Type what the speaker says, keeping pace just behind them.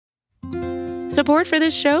Support for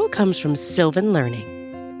this show comes from Sylvan Learning.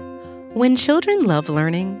 When children love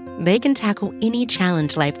learning, they can tackle any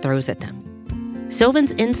challenge life throws at them.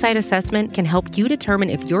 Sylvan's Insight Assessment can help you determine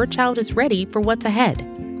if your child is ready for what's ahead.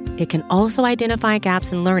 It can also identify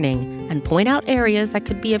gaps in learning and point out areas that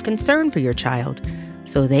could be of concern for your child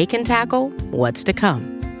so they can tackle what's to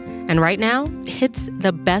come. And right now, it's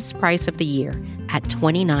the best price of the year at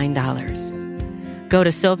 $29. Go to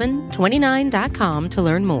sylvan29.com to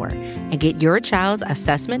learn more and get your child's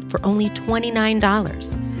assessment for only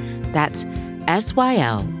 $29. That's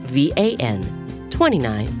SYLVAN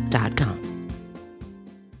 29.com.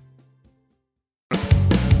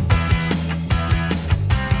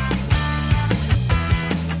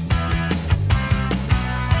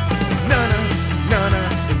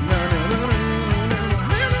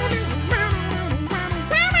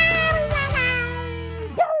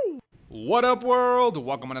 Whaddup World?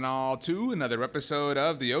 Welcome one and all to another episode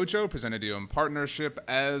of The Ocho, presented to you in partnership,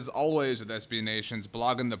 as always, with SB Nation's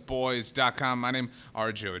bloggingtheboys.com. My name is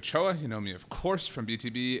RJ Ochoa. You know me, of course, from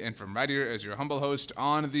BTB and from right here as your humble host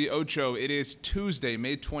on The Ocho. It is Tuesday,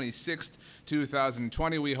 May 26th,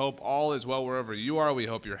 2020. We hope all is well wherever you are. We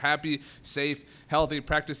hope you're happy, safe, healthy,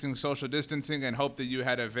 practicing social distancing, and hope that you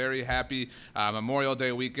had a very happy Memorial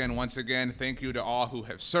Day weekend. Once again, thank you to all who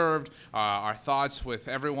have served. Our thoughts with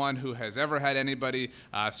everyone who has ever had anybody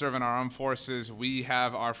serve in our armed forces. We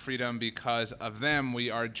have our freedom because of them. We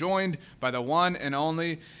are joined by the one and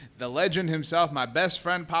only, the legend himself, my best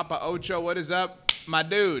friend, Papa Ocho. What is up, my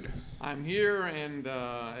dude? I'm here, and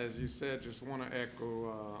as you said, just want to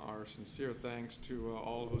echo our sincere thanks to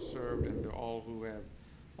all who served and to all who have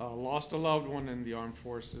lost a loved one in the armed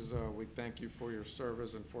forces. We thank you for your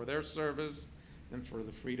service and for their service and for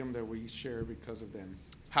the freedom that we share because of them.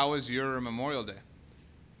 How was your Memorial Day?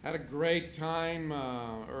 Had a great time,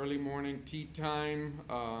 early morning tea time,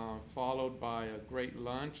 followed by a great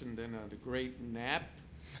lunch and then a great nap.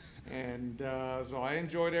 And so I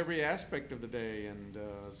enjoyed every aspect of the day, and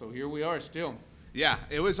so here we are still. Yeah,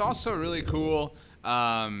 it was also really cool,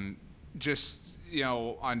 just, you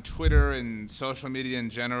know, on Twitter and social media in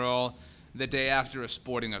general, the day after a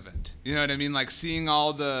sporting event. You know what I mean? Like seeing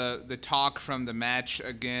all the talk from the match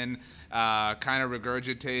again, kind of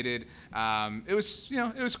regurgitated. It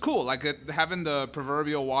was cool. Like having the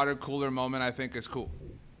proverbial water cooler moment, I think, is cool.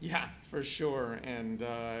 Yeah, for sure. And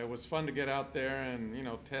it was fun to get out there and,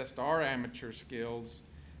 test our amateur skills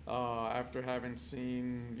after having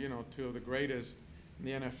seen, two of the greatest in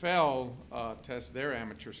the NFL test their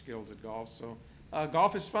amateur skills at golf. So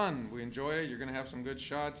golf is fun. We enjoy it. You're going to have some good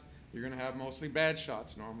shots. You're going to have mostly bad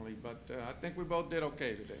shots normally. But I think we both did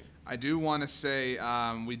okay today. I do want to say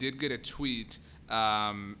we did get a tweet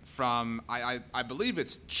from, I believe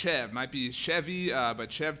it's Chev, might be Chevy, but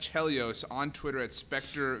Chev Chelios on Twitter at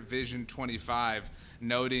SpectreVision25,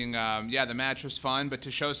 noting, the match was fun, but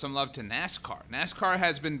to show some love to NASCAR. NASCAR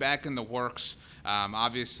has been back in the works,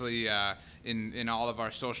 obviously, in all of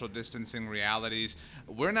our social distancing realities.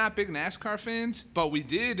 We're not big NASCAR fans, but we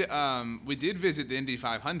did visit the Indy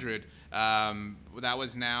 500. That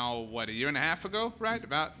was now, a year and a half ago, right?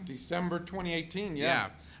 About December 2018, yeah.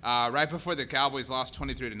 Right before the Cowboys lost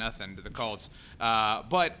 23-0 to the Colts.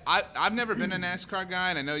 But I've never been a NASCAR guy,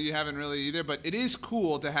 and I know you haven't really either, but it is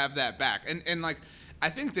cool to have that back. And I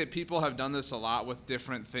think that people have done this a lot with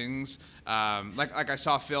different things. Like I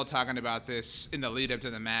saw Phil talking about this in the lead up to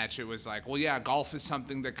the match. It was like, well, yeah, golf is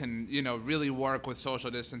something that can, really work with social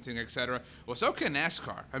distancing, et cetera. Well, so can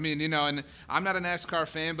NASCAR. I mean, and I'm not a NASCAR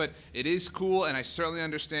fan, but it is cool, and I certainly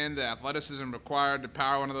understand the athleticism required to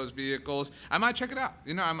power one of those vehicles. I might check it out.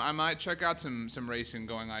 I might check out some racing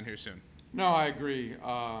going on here soon. No, I agree.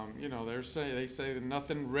 They say that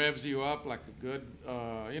nothing revs you up like a good,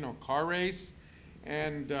 car race.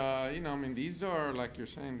 And, these are, like you're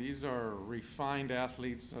saying, these are refined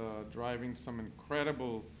athletes driving some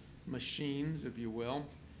incredible machines, if you will,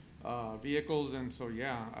 vehicles. And so,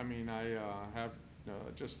 I have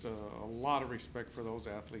just a lot of respect for those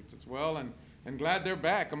athletes as well. And glad they're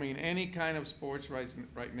back. I mean, any kind of sports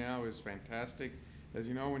right now is fantastic. As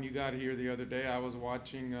you know, when you got here the other day, I was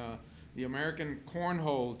watching the American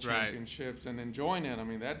Cornhole Championships and enjoying it. I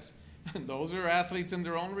mean, those are athletes in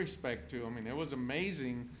their own respect, too. I mean, it was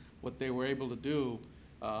amazing what they were able to do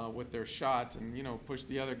with their shots and, push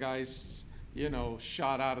the other guy's,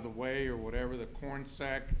 shot out of the way or whatever, the corn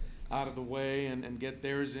sack out of the way and get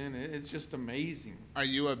theirs in. It's just amazing. Are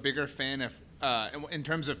you a bigger fan of, in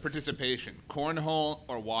terms of participation, cornhole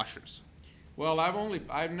or washers? Well,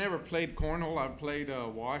 I've never played cornhole. I've played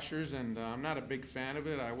washers, and I'm not a big fan of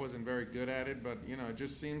it. I wasn't very good at it, but, it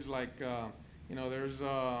just seems like There's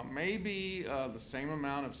maybe the same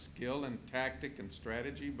amount of skill and tactic and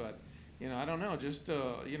strategy, but I don't know, just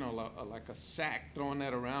like a sack, throwing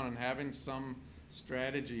that around and having some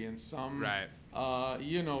strategy and some Right.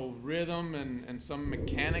 rhythm and some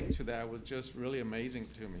mechanic to that was just really amazing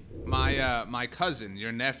to me. My cousin,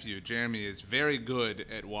 your nephew Jeremy, is very good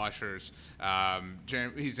at washers.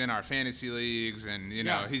 He's in our fantasy leagues, and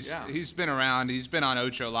he's been around. He's been on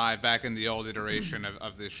Ocho Live back in the old iteration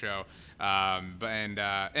of this show.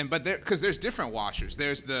 But because there's different washers.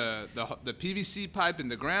 There's the PVC pipe in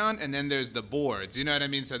the ground, and then there's the boards. You know what I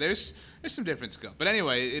mean? So there's some different skill. But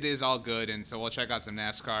anyway, it is all good, and so we'll check out some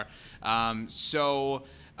NASCAR.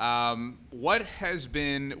 What has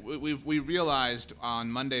been, we realized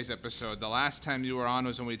on Monday's episode, the last time you were on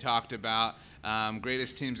was when we talked about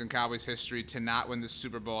greatest teams in Cowboys history to not win the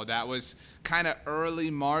Super Bowl. That was kind of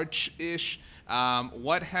early March-ish.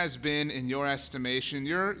 What has been, in your estimation,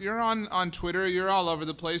 you're on Twitter, you're all over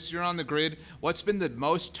the place, you're on the grid. What's been the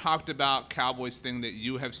most talked about Cowboys thing that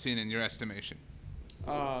you have seen in your estimation?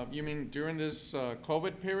 You mean during this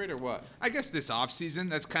COVID period or what? I guess this offseason.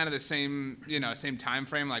 That's kind of the same time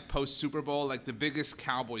frame, like post Super Bowl, like the biggest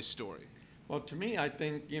Cowboys story. Well, to me, I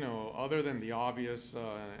think, other than the obvious,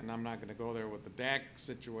 and I'm not going to go there with the Dak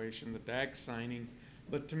situation, the Dak signing,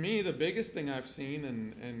 but to me, the biggest thing I've seen,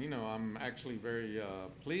 and I'm actually very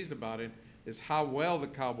pleased about it, is how well the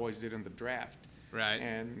Cowboys did in the draft. Right.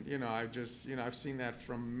 And, I've seen that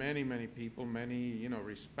from many, many people, many,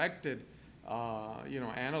 respected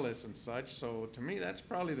analysts and such. So to me, that's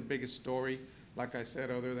probably the biggest story. Like I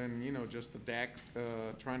said, other than just the Dak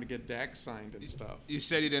trying to get Dak signed and stuff. You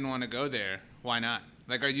said you didn't want to go there. Why not?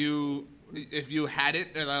 Like, are you? If you had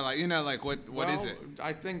it, or like what is it?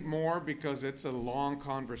 I think more because it's a long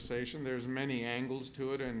conversation. There's many angles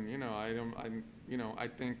to it, and I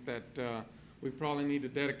think that we probably need to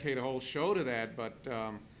dedicate a whole show to that. But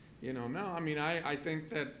no, I mean, I think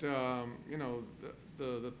that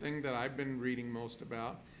the thing that I've been reading most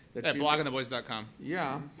about. At bloggingtheboys.com.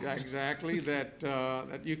 Yeah, exactly.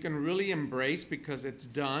 that you can really embrace because it's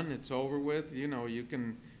done, it's over with. You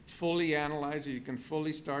can fully analyze it, you can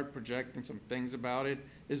fully start projecting some things about it,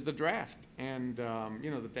 is the draft. And,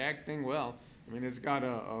 the Dak thing, well, I mean, it's got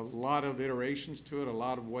a lot of iterations to it, a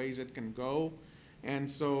lot of ways it can go.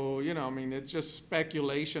 And so, it's just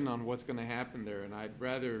speculation on what's going to happen there. And I'd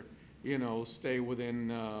rather, stay within,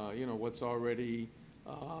 what's already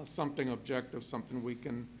something objective, something we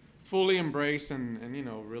can fully embrace and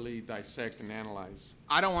really dissect and analyze.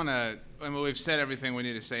 I don't want to. I mean, we've said everything we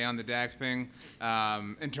need to say on the Dak thing,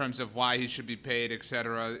 in terms of why he should be paid, et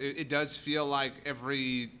cetera. It does feel like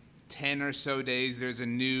every 10 or so days there's a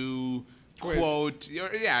new quote,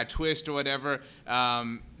 twist or whatever.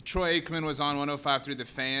 Troy Aikman was on 105.3 The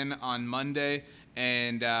Fan on Monday.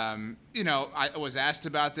 And, I was asked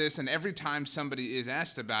about this, and every time somebody is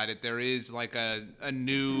asked about it, there is like a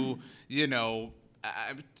new,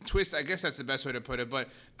 twist. I guess that's the best way to put it. But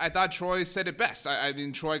I thought Troy said it best. I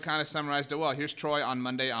mean, Troy kind of summarized it well. Here's Troy on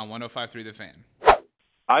Monday on 105.3 The Fan.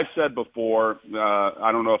 I've said before,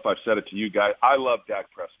 I don't know if I've said it to you guys, I love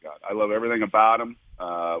Dak Prescott. I love everything about him.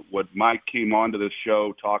 What Mike came onto this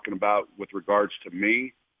show talking about with regards to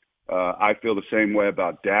me, I feel the same way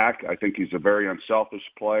about Dak. I think he's a very unselfish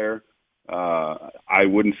player. I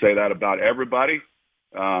wouldn't say that about everybody.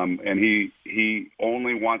 And he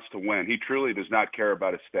only wants to win. He truly does not care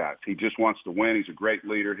about his stats. He just wants to win. He's a great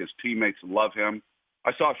leader. His teammates love him.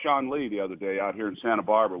 I saw Sean Lee the other day out here in Santa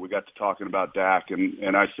Barbara. We got to talking about Dak,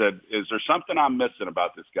 and I said, is there something I'm missing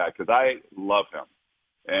about this guy? Because I love him.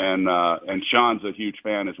 And Sean's a huge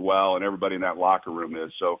fan as well, and everybody in that locker room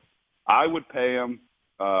is. So I would pay him.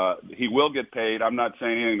 He will get paid. I'm not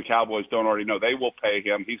saying anything the Cowboys don't already know. They will pay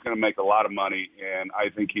him. He's going to make a lot of money, and I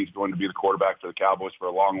think he's going to be the quarterback for the Cowboys for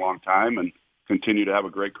a long, long time and continue to have a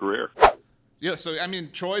great career. Yeah, so, I mean,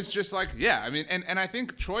 Troy's just like, yeah. I mean, and I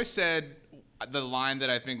think Troy said the line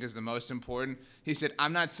that I think is the most important. He said,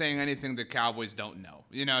 I'm not saying anything the Cowboys don't know.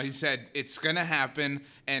 He said, it's going to happen,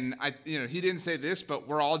 and he didn't say this, but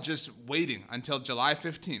we're all just waiting until July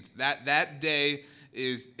 15th. That day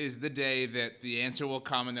is the day that the answer will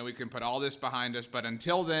come and that we can put all this behind us. But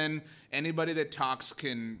until then, anybody that talks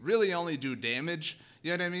can really only do damage.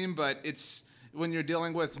 You know what I mean? But it's when you're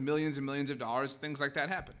dealing with millions and millions of dollars, things like that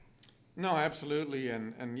happen. No, absolutely.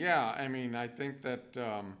 And yeah, I mean, I think that,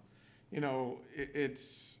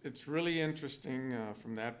 it's really interesting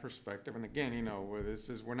from that perspective. And again, where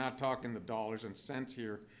we're not talking the dollars and cents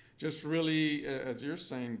here. Just really, as you're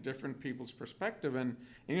saying, different people's perspective. And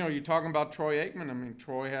you're talking about Troy Aikman. I mean,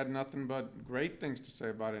 Troy had nothing but great things to say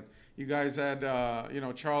about it. You guys had,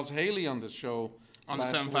 Charles Haley on the show On the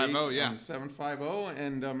last 750, week, yeah. on the 750,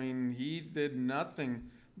 and I mean he did nothing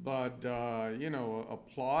but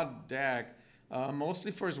applaud Dak.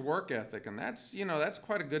 Mostly for his work ethic, and that's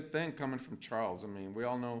quite a good thing coming from Charles. I mean, we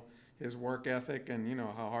all know his work ethic and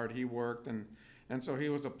how hard he worked, and so he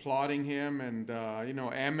was applauding him. And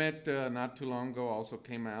Emmett not too long ago also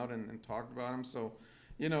came out and talked about him. So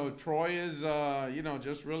Troy is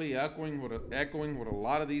just really echoing what a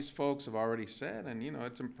lot of these folks have already said, and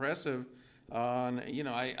it's impressive.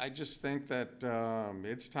 I just think that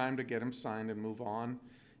it's time to get him signed and move on,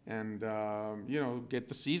 and get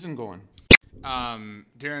the season going.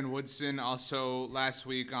 Darren Woodson also last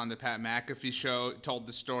week on the Pat McAfee show told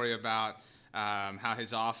the story about how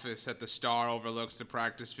his office at the Star overlooks the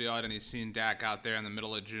practice field, and he's seen Dak out there in the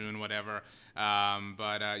middle of June, whatever.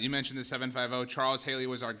 But you mentioned the 750. Charles Haley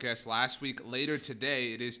was our guest last week. Later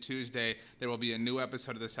today, it is Tuesday, there will be a new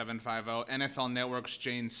episode of the 750. NFL Network's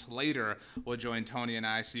Jane Slater will join Tony and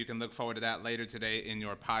I, so you can look forward to that later today in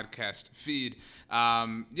your podcast feed.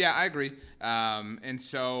 Yeah, I agree. And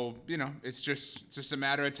so, it's just a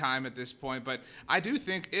matter of time at this point. But I do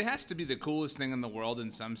think it has to be the coolest thing in the world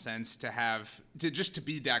in some sense to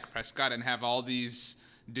be Dak Prescott and have all these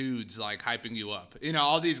dudes like hyping you up,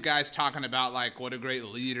 all these guys talking about like what a great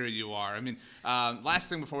leader you are. I mean, last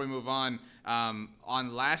thing before we move on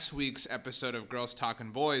last week's episode of Girls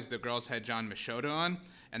Talking Boys, the girls had John Machota on,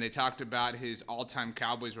 and they talked about his all-time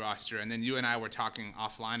Cowboys roster, and then you and I were talking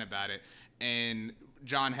offline about it, and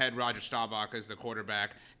John had Roger Staubach as the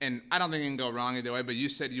quarterback, and I don't think it can go wrong either way, but you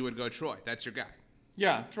said you would go Troy. That's your guy.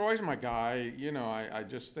 Yeah, Troy's my guy. I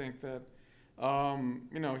just think that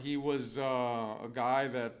he was a guy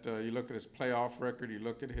that you look at his playoff record, you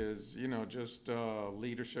look at his, just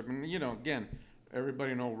leadership. And, again,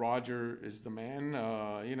 everybody know Roger is the man.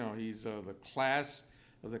 He's the class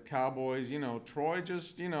of the Cowboys. Troy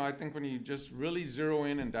just, I think when you just really zero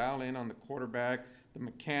in and dial in on the quarterback, the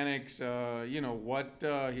mechanics,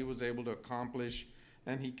 what he was able to accomplish.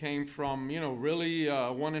 And he came from, really a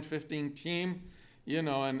 1-15 team.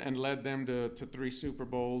 And led them to 3 Super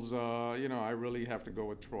Bowls. I really have to go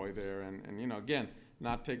with Troy there. And again,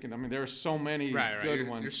 not taking, there are so many good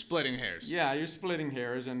ones. You're splitting hairs. Yeah, you're splitting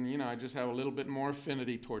hairs. And, I just have a little bit more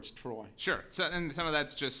affinity towards Troy. Sure. So, and some of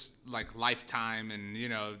that's just like lifetime and,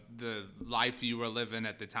 the life you were living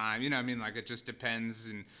at the time. Like it just depends.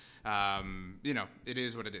 And, it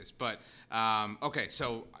is what it is. But, okay,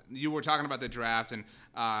 so you were talking about the draft, and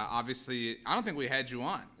obviously I don't think we had you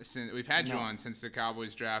on. We've had you on since the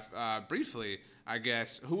Cowboys draft. Briefly, I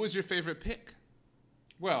guess, who was your favorite pick?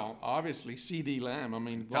 Well, obviously C.D.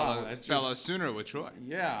 Lamb. Fellow Sooner with Troy.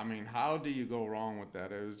 Yeah, how do you go wrong with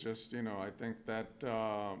that? It was just, I think that,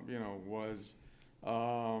 was, a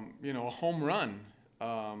home run.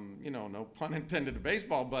 No pun intended to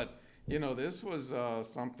baseball, but this was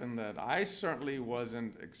something that I certainly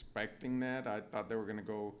wasn't expecting that. I thought they were going to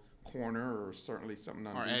go corner or certainly something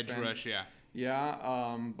on defense. Or edge rush, yeah.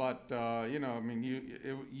 Yeah, but,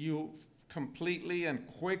 you completely and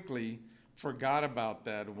quickly forgot about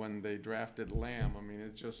that when they drafted Lamb.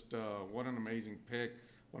 It's just what an amazing pick,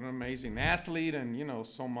 what an amazing athlete, and,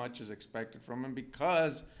 so much is expected from him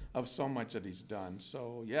because of so much that he's done.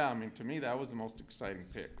 So, yeah, to me, that was the most exciting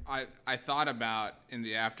pick. I thought about in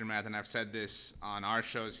the aftermath, and I've said this on our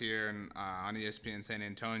shows here and on ESPN San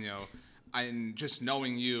Antonio, and just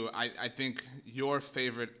knowing you, I think your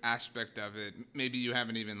favorite aspect of it, maybe you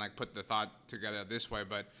haven't even like put the thought together this way,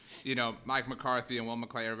 but Mike McCarthy and Will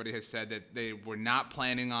McClay, everybody has said that they were not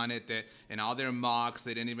planning on it, that in all their mocks,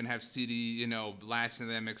 they didn't even have CD, blasting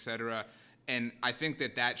them, etc. And I think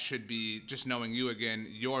that should be, just knowing you again,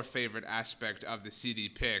 your favorite aspect of the CD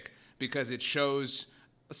pick, because it shows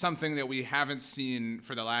something that we haven't seen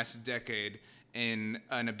for the last decade in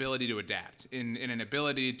an ability to adapt, in an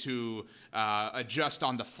ability to adjust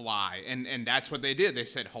on the fly. And that's what they did. They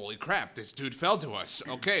said, holy crap, this dude fell to us.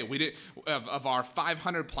 Okay, we did of our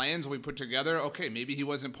 500 plans we put together, okay, maybe he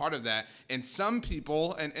wasn't part of that. And some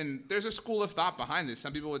people, and there's a school of thought behind this,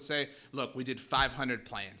 some people would say, look, we did 500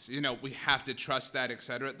 plans. We have to trust that,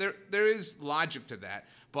 etc. There is logic to that.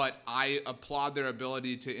 But I applaud their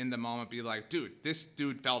ability to, in the moment, be like, dude, this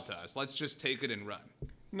dude fell to us. Let's just take it and run.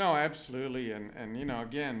 No, absolutely, and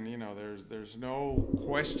again, there's no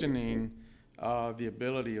questioning the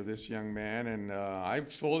ability of this young man, and I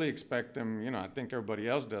fully expect him. I think everybody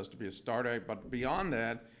else does, to be a starter. But beyond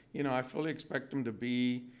that, I fully expect him to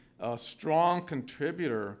be a strong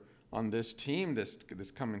contributor on this team this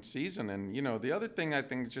coming season. And the other thing I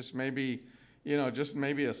think is just maybe just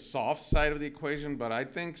maybe a soft side of the equation, but I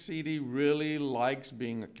think CD really likes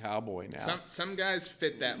being a Cowboy now. Some guys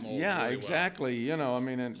fit that mold. Yeah, really exactly.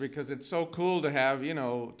 Well. Because it's so cool to have,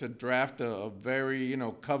 to draft a very,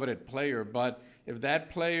 coveted player. But if that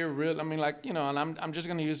player really, and I'm just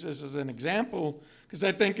going to use this as an example because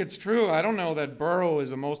I think it's true. I don't know that Burrow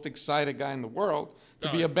is the most excited guy in the world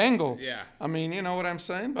to be a Bengal. Yeah. You know what I'm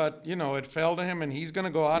saying? But, it fell to him, and he's going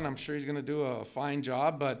to go out, and I'm sure he's going to do a fine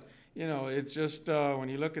job. But, it's just when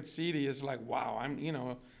you look at CD, it's like, wow,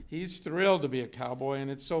 he's thrilled to be a Cowboy, and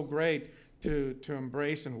it's so great to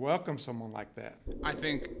embrace and welcome someone like that. I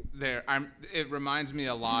think it reminds me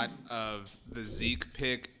a lot of the Zeke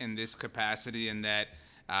pick in this capacity, in that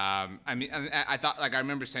I thought, I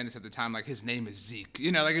remember saying this at the time, his name is Zeke,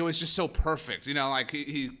 it was just so perfect,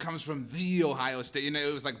 he comes from the Ohio State,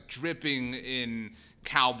 it was dripping in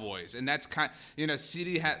Cowboys, and that's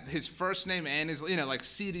CD had his first name and his,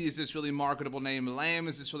 CD is this really marketable name, Lamb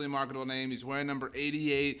is this really marketable name, he's wearing number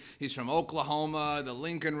 88, he's from Oklahoma, the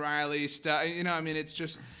Lincoln Riley stuff,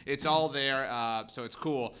 it's all there, so it's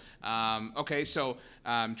cool. Okay, so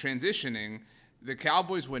transitioning, the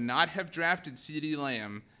Cowboys would not have drafted CD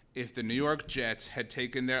Lamb if the New York Jets had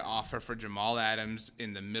taken their offer for Jamal Adams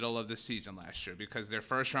in the middle of the season last year, because their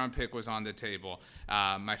first-round pick was on the table.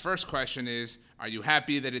 My first question is, are you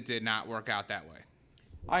happy that it did not work out that way?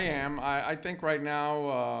 I am. I think right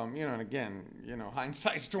now, and again,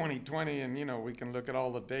 hindsight's 20/20, and we can look at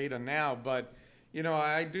all the data now. But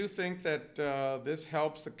I do think that this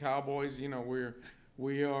helps the Cowboys.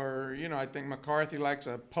 We are, I think McCarthy likes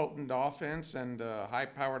a potent offense and a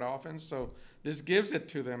high-powered offense, so this gives it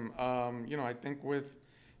to them. I think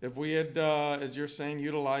if we had, as you're saying,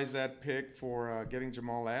 utilized that pick for getting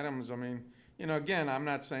Jamal Adams, again, I'm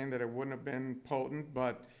not saying that it wouldn't have been potent,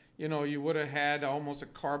 but, you would have had almost a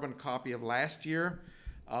carbon copy of last year,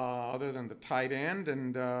 other than the tight end.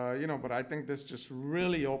 And, but I think this just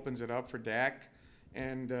really opens it up for Dak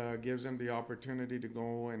and gives him the opportunity to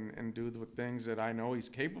go and do the things that I know he's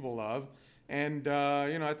capable of. And,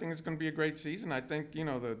 I think it's going to be a great season. I think,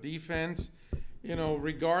 the defense,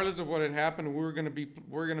 regardless of what had happened, we're going to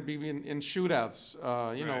be in shootouts.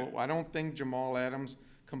 Right. I don't think Jamal Adams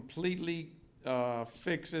completely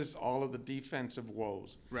fixes all of the defensive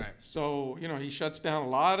woes. Right. So, he shuts down a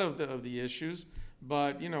lot of the issues,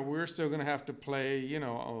 but, we're still going to have to play,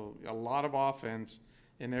 a lot of offense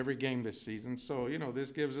in every game this season. So,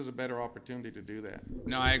 this gives us a better opportunity to do that.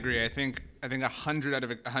 No, I agree. I think 100 out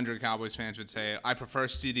of 100 Cowboys fans would say, I prefer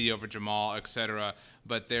CD over Jamal, etc.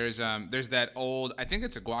 But there's that old, I think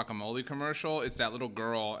it's a guacamole commercial. It's that little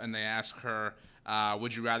girl, and they ask her,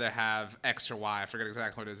 would you rather have X or Y? I forget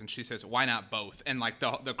exactly what it is. And she says, why not both? And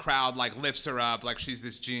the crowd lifts her up like she's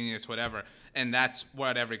this genius, whatever. And that's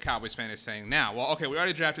what every Cowboys fan is saying now. Well, okay, we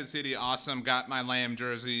already drafted CD. Awesome. Got my Lamb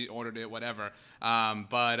jersey, ordered it, whatever.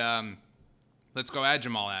 But let's go add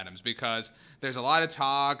Jamal Adams, because there's a lot of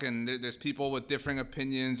talk and there's people with differing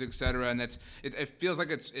opinions, et cetera. And it feels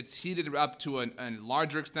like it's heated up to a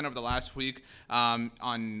larger extent over the last week.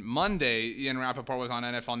 On Monday, Ian Rappaport was on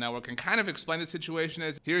NFL Network and kind of explained the situation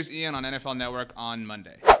as, here's Ian on NFL Network on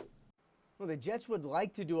Monday. Well, the Jets would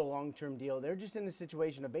like to do a long-term deal. They're just in the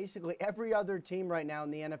situation of basically every other team right now in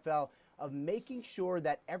the NFL of making sure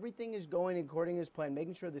that everything is going according to his plan,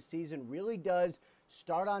 making sure the season really does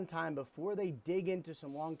start on time before they dig into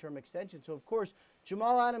some long-term extensions. So, of course,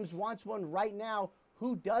 Jamal Adams wants one right now.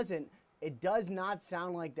 Who doesn't? It does not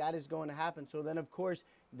sound like that is going to happen. So then, of course,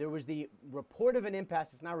 there was the report of an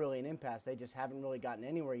impasse. It's not really an impasse. They just haven't really gotten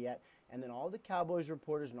anywhere yet. And then all the Cowboys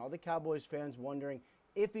reporters and all the Cowboys fans wondering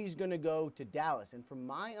if he's going to go to Dallas. And from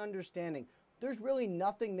my understanding, there's really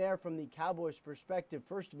nothing there from the Cowboys' perspective.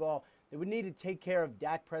 First of all, they would need to take care of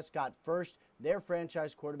Dak Prescott first. Their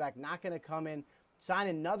franchise quarterback not going to come in, sign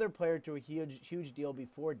another player to a huge deal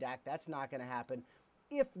before Dak. That's not going to happen.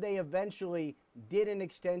 If they eventually did an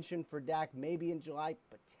extension for Dak, maybe in July,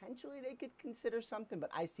 potentially they could consider something, but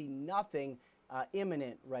I see nothing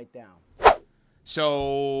imminent right now.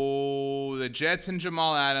 So the Jets and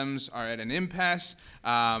Jamal Adams are at an impasse.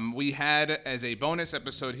 We had, as a bonus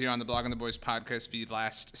episode here on the Blogging the Boys podcast feed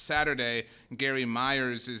last Saturday, Gary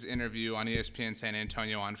Myers' interview on ESPN San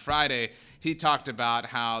Antonio on Friday. He talked about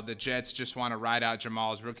how the Jets just want to ride out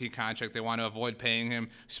Jamal's rookie contract. They want to avoid paying him.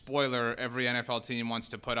 Spoiler, every NFL team wants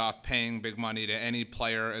to put off paying big money to any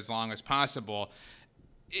player as long as possible.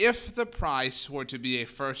 If the price were to be a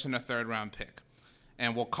first and a third round pick,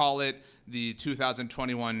 and we'll call it the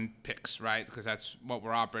 2021 picks, right? Because that's what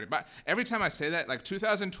we're operating. But every time I say that,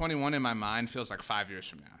 2021 in my mind feels like 5 years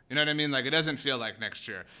from now. You know what I mean? It doesn't feel like next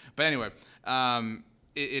year. But anyway,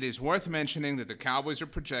 it is worth mentioning that the Cowboys are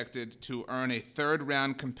projected to earn a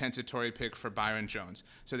third-round compensatory pick for Byron Jones.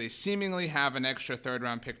 So they seemingly have an extra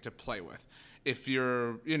third-round pick to play with. If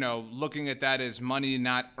you're, looking at that as money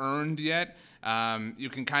not earned yet, you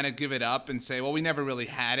can kind of give it up and say, well, we never really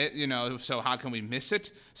had it, so how can we miss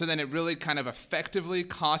it? So then it really kind of effectively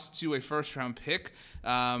costs you a first-round pick.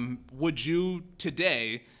 Would you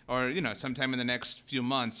today, or, sometime in the next few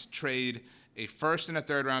months, trade a first and a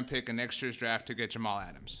third-round pick in next year's draft to get Jamal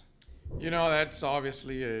Adams? That's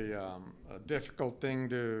obviously a difficult thing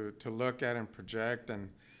to look at and project,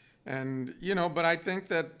 but I think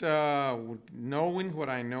that knowing what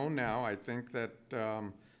I know now, I think that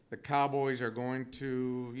the Cowboys are going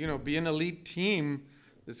to, be an elite team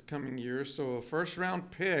this coming year. So a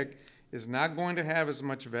first-round pick is not going to have as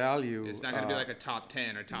much value. It's not going to be like a top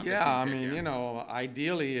 10 or top 15 pick.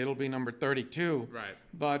 Ideally it'll be number 32. Right.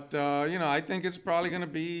 But, I think it's probably going to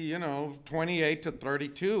be, 28 to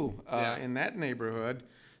 32 in that neighborhood.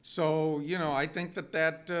 So, I think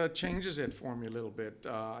that changes it for me a little bit.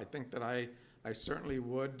 I think that I certainly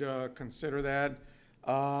would consider that.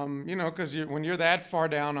 Because when you're that far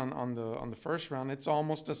down on the first round, it's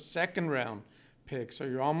almost a second-round pick. So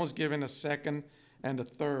you're almost giving a second and a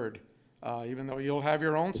third. Even though you'll have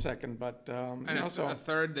your own second, but a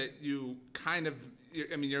third that you kind of,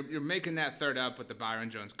 you're making that third up with the Byron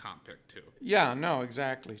Jones comp pick too. Yeah, no,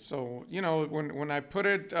 exactly. So when I put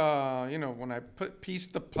it, when I piece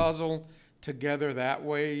the puzzle together that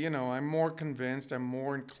way, I'm more convinced, I'm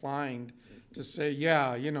more inclined to say,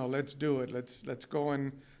 let's do it. Let's go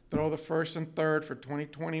and throw the first and third for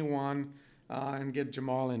 2021 and get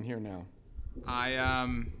Jamal in here now.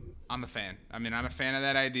 I'm a fan. I'm a fan of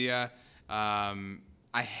that idea.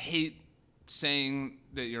 I hate saying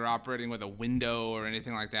that you're operating with a window or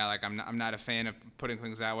anything like that. Like I'm not a fan of putting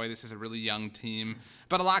things that way. This is a really young team,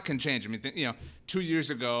 but a lot can change. 2 years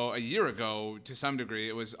ago, a year ago, to some degree,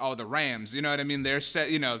 it was the Rams. You know what I mean? They're set.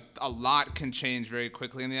 A lot can change very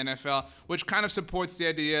quickly in the NFL, which kind of supports the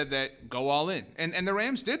idea that go all in. And the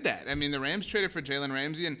Rams did that. The Rams traded for Jalen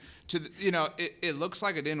Ramsey, and it looks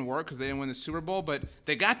like it didn't work because they didn't win the Super Bowl, but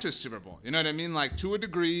they got to a Super Bowl. You know what I mean? Like to a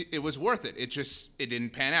degree, it was worth it. It didn't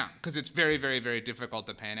pan out because it's very, very, very difficult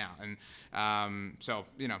to pan out. And so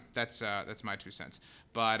that's my 2 cents.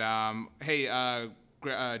 But hey.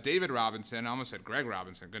 David Robinson, I almost said Greg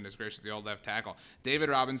Robinson, goodness gracious, the old left tackle. David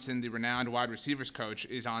Robinson, the renowned wide receivers coach,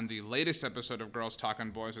 is on the latest episode of Girls Talking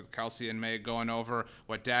Boys with Kelsey and May, going over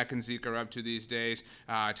what Dak and Zeke are up to these days,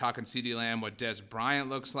 talking CeeDee Lamb, what Des Bryant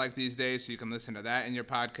looks like these days, so you can listen to that in your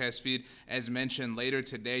podcast feed. As mentioned, later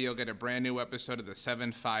today, you'll get a brand new episode of the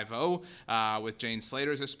 750 with Jane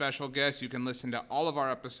Slater as a special guest. You can listen to all of our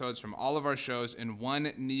episodes from all of our shows in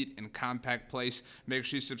one neat and compact place. Make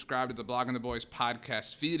sure you subscribe to the Blogging the Boys podcast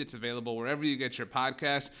feed. It's available wherever you get your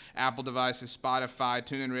podcasts, Apple devices, Spotify,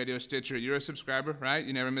 TuneIn Radio, Stitcher. You're a subscriber, right?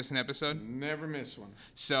 You never miss an episode? Never miss one.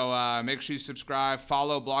 So make sure you subscribe.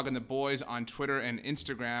 Follow Blogging the Boys on Twitter and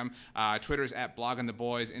Instagram. Twitter's at Blogging the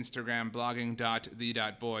Boys, Instagram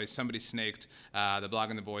blogging.the.boys. Somebody snaked the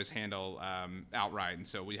Blogging the Boys handle outright, and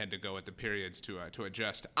so we had to go with the periods to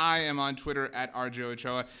adjust. I am on Twitter at RJ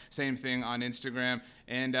Ochoa. Same thing on Instagram.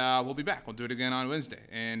 And we'll be back. We'll do it again on Wednesday.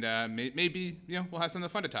 And maybe, we'll have something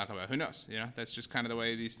fun to talk about. Who knows? That's just kind of the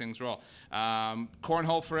way these things roll.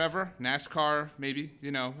 Cornhole forever. NASCAR, maybe,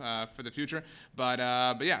 for the future. But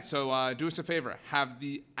yeah, so do us a favor. Have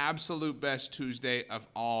the absolute best Tuesday of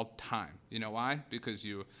all time. You know why? Because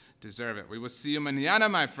you deserve it. We will see you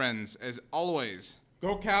mañana, my friends. As always.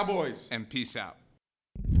 Go Cowboys. And peace out.